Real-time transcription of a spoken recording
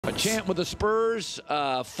A champ with the Spurs,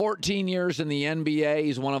 14 years in the NBA.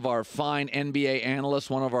 He's one of our fine NBA analysts,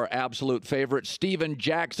 one of our absolute favorites. Steven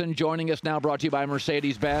Jackson joining us now, brought to you by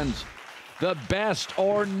Mercedes-Benz. The best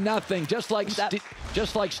or nothing, just like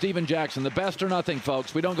Steven Jackson, the best or nothing,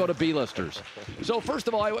 folks. We don't go to B-listers. So first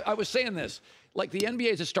of all, I was saying this, like the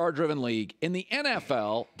NBA is a star-driven league. In the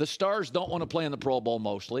NFL, the stars don't want to play in the Pro Bowl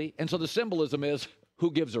mostly, and so the symbolism is who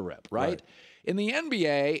gives a rip, right? In the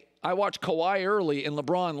NBA, I watch Kawhi early and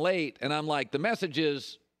LeBron late, and I'm like, the message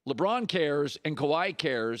is LeBron cares and Kawhi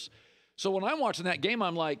cares. So when I'm watching that game,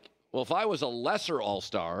 I'm like, well, if I was a lesser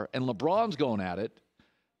all-star and LeBron's going at it,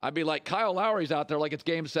 I'd be like, Kyle Lowry's out there like it's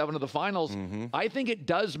Game 7 of the finals. I think it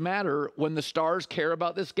does matter when the stars care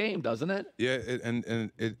about this game, doesn't it? Yeah,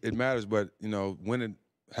 it matters, but, you know,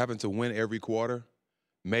 having to win every quarter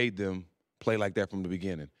made them play like that from the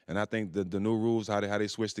beginning. And I think the new rules, how they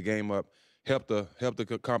switched the game up, help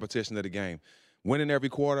the competition of the game. Winning every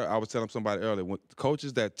quarter, I was telling somebody earlier, when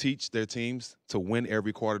coaches that teach their teams to win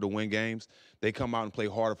every quarter to win games, they come out and play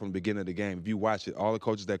harder from the beginning of the game. If you watch it, all the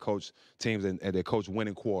coaches that coach teams and they coach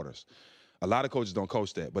winning quarters. A lot of coaches don't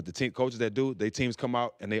coach that, but the coaches that do, their teams come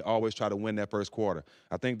out and they always try to win that first quarter.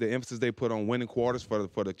 I think the emphasis they put on winning quarters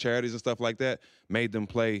for the charities and stuff like that made them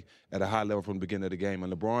play at a high level from the beginning of the game.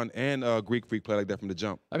 And LeBron and Greek Freak play like that from the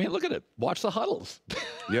jump. I mean, look at it. Watch the huddles.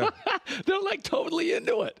 Yeah. They're like totally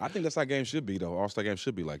into it. I think that's how games should be, though. All-Star games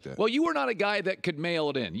should be like that. Well, you were not a guy that could mail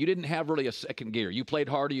it in. You didn't have really a second gear. You played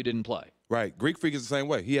hard or you didn't play. Right. Greek Freak is the same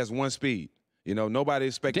way. He has one speed. You know, nobody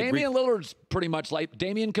expected Damian Lillard's pretty much like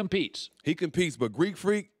Damian competes. He competes, but Greek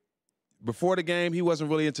Freak, before the game, he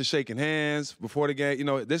wasn't really into shaking hands. Before the game, you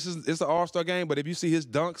know, it's an all-star game, but if you see his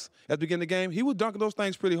dunks at the beginning of the game, he was dunking those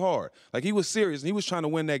things pretty hard. Like, he was serious, and he was trying to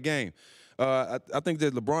win that game. I think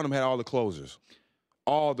that LeBron had all the closers.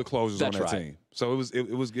 All the closers on that team. So it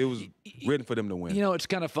was written for them to win. You know, it's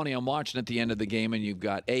kind of funny. I'm watching at the end of the game, and you've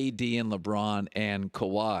got AD and LeBron and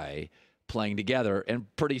Kawhi playing together and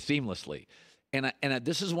pretty seamlessly. And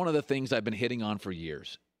this is one of the things I've been hitting on for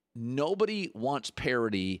years. Nobody wants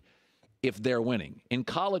parity if they're winning. In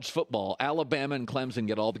college football, Alabama and Clemson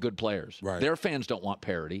get all the good players. Right. Their fans don't want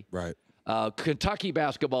parity. Right. Kentucky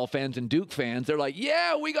basketball fans and Duke fans, they're like,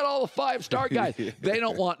 yeah, we got all the five-star guys. They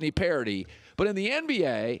don't want any parity. But in the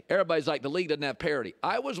NBA, everybody's like, the league doesn't have parity.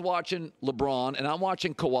 I was watching LeBron, and I'm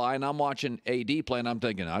watching Kawhi, and I'm watching AD play, and I'm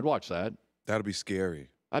thinking, I'd watch that. That'd be scary.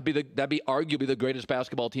 That'd be arguably the greatest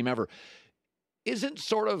basketball team ever. Isn't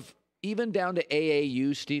sort of even down to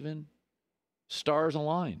AAU, Steven? Stars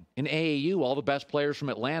align. In AAU, all the best players from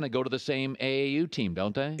Atlanta go to the same AAU team,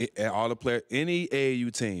 don't they? All the players, any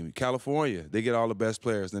AAU team, California, they get all the best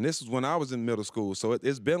players. And this is when I was in middle school, so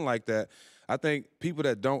it's been like that. I think people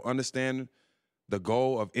that don't understand the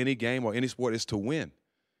goal of any game or any sport is to win.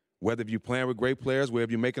 Whether you're playing with great players, whether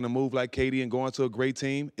you're making a move like KD and going to a great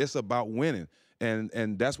team, it's about winning.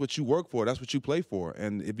 And that's what you work for. That's what you play for.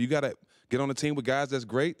 And if you got to get on a team with guys that's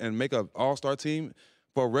great and make an all-star team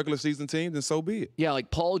for a regular season team, then so be it. Yeah, like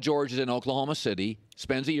Paul George is in Oklahoma City,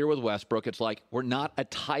 spends a year with Westbrook. It's like, we're not a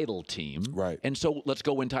title team. Right. And so let's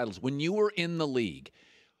go win titles. When you were in the league,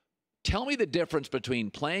 tell me the difference between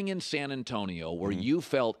playing in San Antonio, where you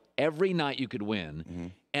felt every night you could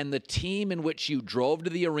win, and the team in which you drove to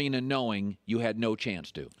the arena knowing you had no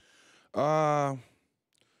chance to.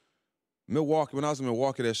 Milwaukee, when I was in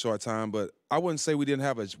Milwaukee that short time, but I wouldn't say we didn't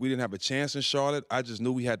have a chance in Charlotte. I just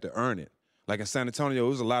knew we had to earn it. Like in San Antonio, it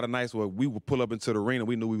was a lot of nights where we would pull up into the arena,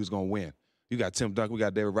 we knew we was gonna win. You got Tim Duncan, we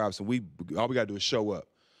got David Robinson. All we gotta do is show up.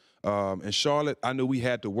 In Charlotte, I knew we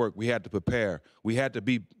had to work, we had to prepare, we had to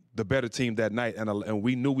be the better team that night, and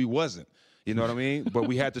we knew we wasn't. You know what I mean? But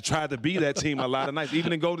we had to try to be that team a lot of nights.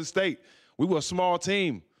 Even in Golden State, we were a small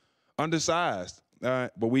team, undersized,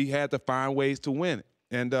 but we had to find ways to win it.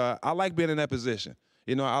 And I like being in that position.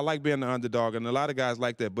 You know, I like being the underdog, and a lot of guys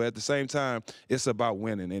like that. But at the same time, it's about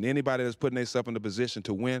winning. And anybody that's putting themselves in the position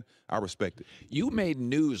to win, I respect it. You made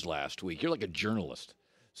news last week. You're like a journalist.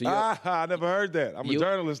 So I never heard that. I'm a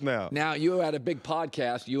journalist now. Now, you had a big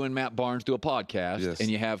podcast. You and Matt Barnes do a podcast. And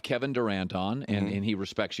you have Kevin Durant on, and he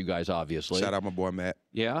respects you guys, obviously. Shout out my boy, Matt.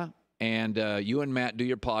 Yeah. And you and Matt do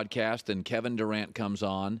your podcast, and Kevin Durant comes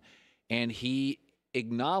on, and he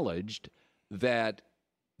acknowledged that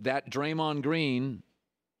Draymond Green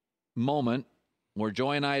moment where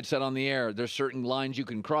Joy and I had said on the air, there's certain lines you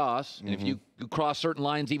can cross, and if you cross certain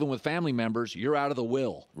lines, even with family members, you're out of the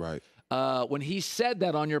will. Right. When he said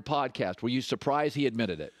that on your podcast, were you surprised he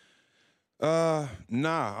admitted it? Nah,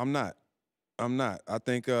 I'm not. I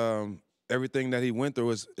think everything that he went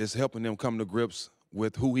through is helping him come to grips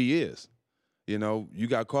with who he is. You know, you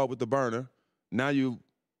got caught with the burner. Now you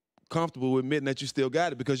comfortable with admitting that you still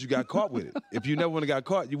got it because you got caught with it. If you never would have got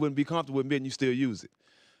caught, you wouldn't be comfortable admitting you still use it.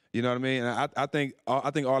 You know what I mean? And I think all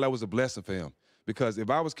that was a blessing for him, because if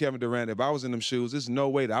I was Kevin Durant, if I was in them shoes, there's no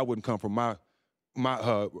way that I wouldn't come from my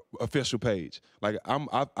official page. Like I'm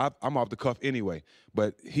off the cuff anyway.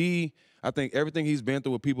 But I think everything he's been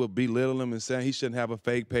through with people belittle him and saying he shouldn't have a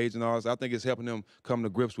fake page and all this, I think it's helping him come to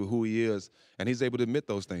grips with who he is, and he's able to admit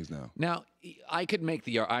those things now. Now, I could make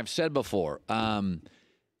I've said before,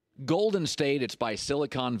 Golden State, it's by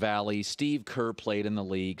Silicon Valley. Steve Kerr played in the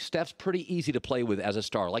league. Steph's pretty easy to play with as a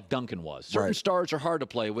star, like Duncan was. Certain stars are hard to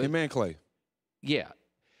play with. Him and Clay. Yeah.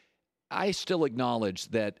 I still acknowledge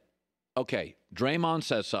that, okay, Draymond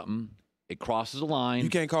says something, it crosses a line. You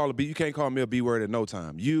can't call me a B word at no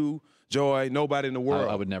time. You, Joy, nobody in the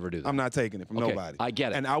world. I would never do that. I'm not taking it from nobody. I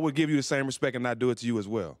get it. And I would give you the same respect and not do it to you as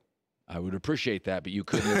well. I would appreciate that, but you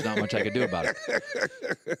couldn't. There's not much I could do about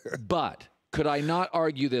it. But could I not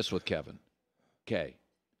argue this with Kevin? Okay.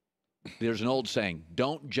 There's an old saying,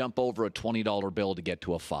 don't jump over a $20 bill to get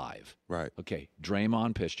to a 5. Right. Okay,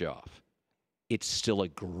 Draymond pissed you off. It's still a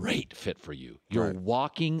great fit for you. You're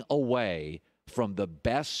walking away from the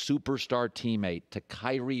best superstar teammate to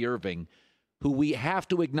Kyrie Irving, who we have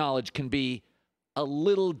to acknowledge can be a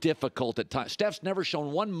little difficult at times. Steph's never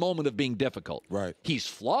shown one moment of being difficult. Right. He's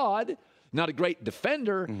flawed, not a great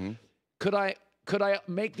defender. Mm-hmm. Could I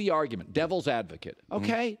make the argument, devil's advocate?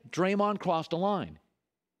 Okay, Draymond crossed a line.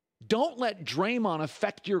 Don't let Draymond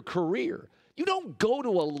affect your career. You don't go to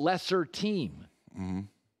a lesser team. Mm-hmm.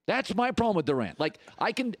 That's my problem with Durant. Like,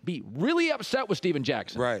 I can be really upset with Steven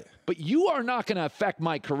Jackson. Right. But you are not going to affect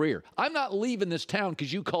my career. I'm not leaving this town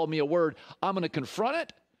because you called me a word. I'm going to confront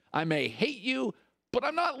it. I may hate you, but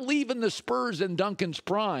I'm not leaving the Spurs in Duncan's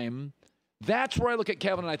prime. That's where I look at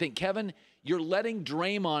Kevin, and I think, Kevin, you're letting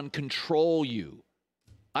Draymond control you.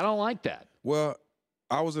 I don't like that. Well,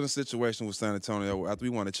 I was in a situation with San Antonio where after we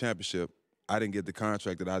won a championship, I didn't get the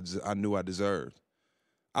contract that I knew I deserved.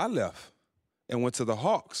 I left and went to the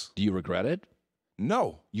Hawks. Do you regret it?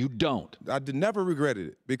 No. You don't? I never regretted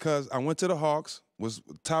it, because I went to the Hawks, was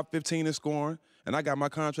top 15 in scoring, and I got my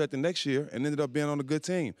contract the next year and ended up being on a good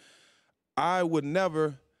team. I would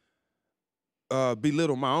never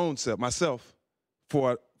belittle my own myself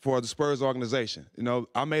for the Spurs organization. You know,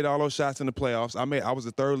 I made all those shots in the playoffs. I was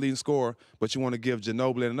the third leading scorer, but you want to give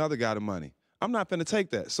Ginobili and another guy the money. I'm not going to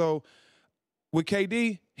take that. So with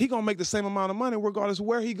KD, he gonna make the same amount of money regardless of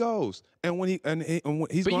where he goes. And when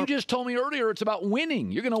he's But you just told me earlier it's about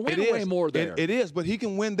winning. You're gonna win way more there. It is, but he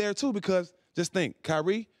can win there too, because just think,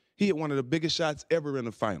 Kyrie, he hit one of the biggest shots ever in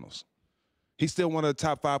the finals. He's still one of the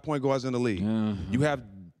top 5 point guards in the league. Mm-hmm.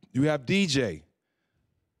 You have DJ,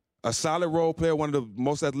 a solid role player, one of the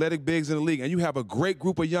most athletic bigs in the league, and you have a great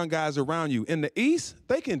group of young guys around you. In the East,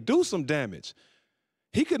 they can do some damage.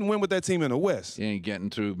 He couldn't win with that team in the West. He ain't getting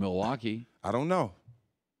through Milwaukee. I don't know.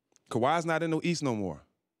 Kawhi's not in the East no more.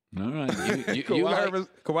 All right.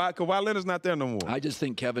 Kawhi Leonard's not there no more. I just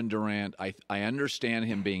think Kevin Durant, I understand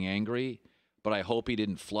him being angry, but I hope he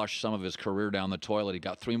didn't flush some of his career down the toilet. He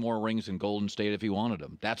got 3 more rings in Golden State if he wanted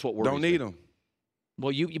them. That's what worries me. Don't need them.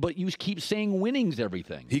 Well, but you keep saying winning's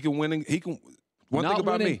everything. He can win. One Not thing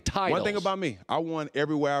about me. titles. One thing about me. I won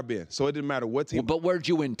everywhere I've been, so it didn't matter what team. Well, but where'd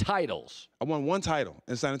you win titles? I won 1 title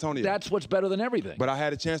in San Antonio. That's what's better than everything. But I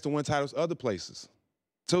had a chance to win titles other places,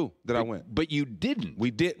 too, I went. But you didn't.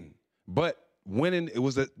 We didn't. But winning, it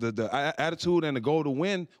was the attitude and the goal to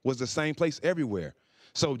win was the same place everywhere.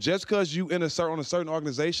 So just because you on a certain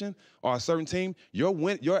organization or a certain team,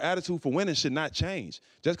 your attitude for winning should not change.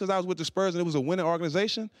 Just because I was with the Spurs and it was a winning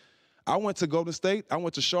organization, I went to Golden State, I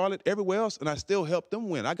went to Charlotte, everywhere else, and I still helped them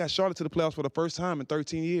win. I got Charlotte to the playoffs for the first time in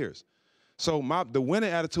 13 years. So the winning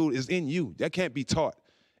attitude is in you. That can't be taught.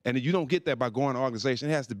 And you don't get that by going to an organization.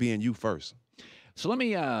 It has to be in you first. So let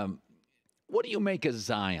me, what do you make of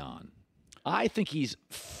Zion? I think he's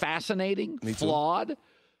fascinating, flawed.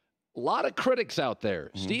 A lot of critics out there.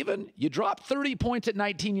 Mm-hmm. Steven, you dropped 30 points at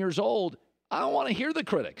 19 years old. I don't want to hear the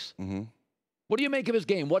critics. Mm-hmm. What do you make of his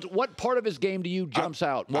game? What part of his game do you jumps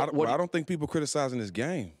out? I don't think people criticizing his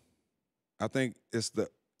game. I think it's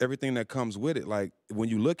everything that comes with it. Like, when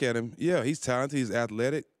you look at him, yeah, he's talented, he's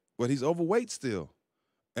athletic, but he's overweight still.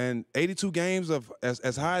 And 82 games of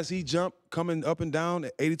as high as he jumped, coming up and down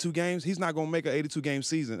at 82 games, he's not going to make an 82-game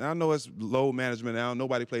season. And I know it's load management now.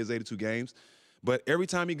 Nobody plays 82 games. But every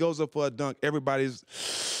time he goes up for a dunk, everybody's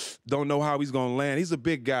don't know how he's going to land. He's a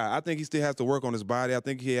big guy. I think he still has to work on his body. I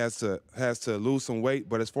think he has to lose some weight.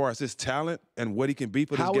 But as far as his talent and what he can be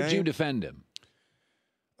for this game. How would you defend him?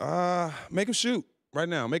 Make him shoot right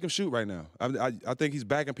now. Make him shoot right now. I think he's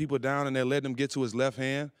backing people down and they're letting him get to his left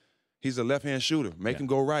hand. He's a left-hand shooter. Make him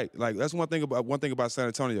go right. Like that's one thing about San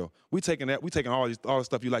Antonio. We taking all the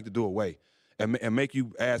stuff you like to do away, and make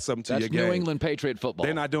you add something to your game. That's New England Patriot football.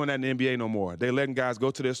 They're not doing that in the NBA no more. They're letting guys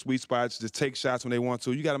go to their sweet spots, just take shots when they want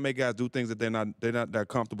to. You got to make guys do things that they're not that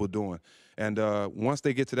comfortable doing. And once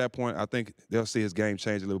they get to that point, I think they'll see his game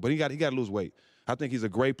change a little. But he got to lose weight. I think he's a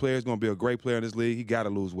great player. He's going to be a great player in this league. He got to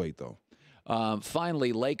lose weight though.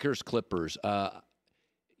 Finally, Lakers Clippers.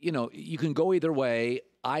 You can go either way.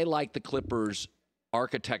 I like the Clippers'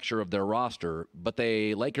 architecture of their roster, but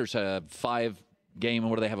Lakers have 5-game.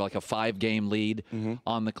 What do they have? Like a 5-game lead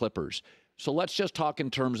on the Clippers. So let's just talk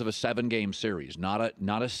in terms of a 7-game series, not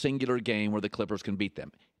a singular game where the Clippers can beat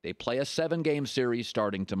them. They play a 7-game series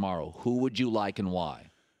starting tomorrow. Who would you like and why?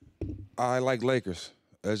 I like Lakers.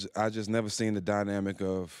 I just never seen the dynamic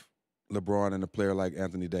of LeBron and a player like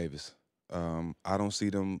Anthony Davis. I don't see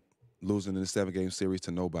them losing in the 7-game series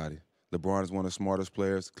to nobody. LeBron is one of the smartest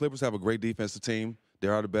players. Clippers have a great defensive team. They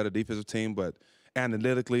are the better defensive team, but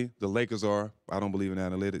analytically, the Lakers are. I don't believe in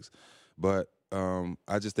analytics. But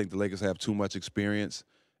I just think the Lakers have too much experience,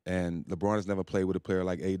 and LeBron has never played with a player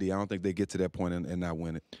like AD. I don't think they get to that point and not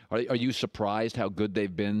win it. Are you surprised how good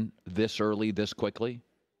they've been this early, this quickly?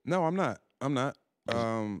 No, I'm not.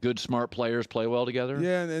 Good, smart players play well together?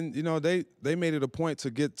 Yeah, and they made it a point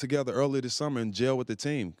to get together early this summer and gel with the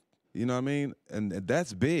team. You know what I mean? And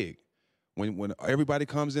that's big. When everybody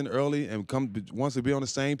comes in early and wants to be on the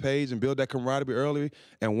same page and build that camaraderie early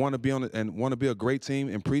and want to be a great team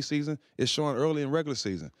in preseason, it's showing early in regular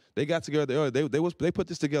season. They got together early. They put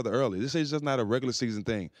this together early. This is just not a regular season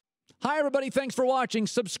thing. Hi, everybody. Thanks for watching.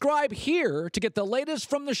 Subscribe here to get the latest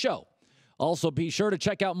from the show. Also, be sure to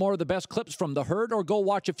check out more of the best clips from The Herd or go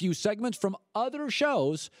watch a few segments from other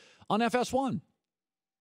shows on FS1.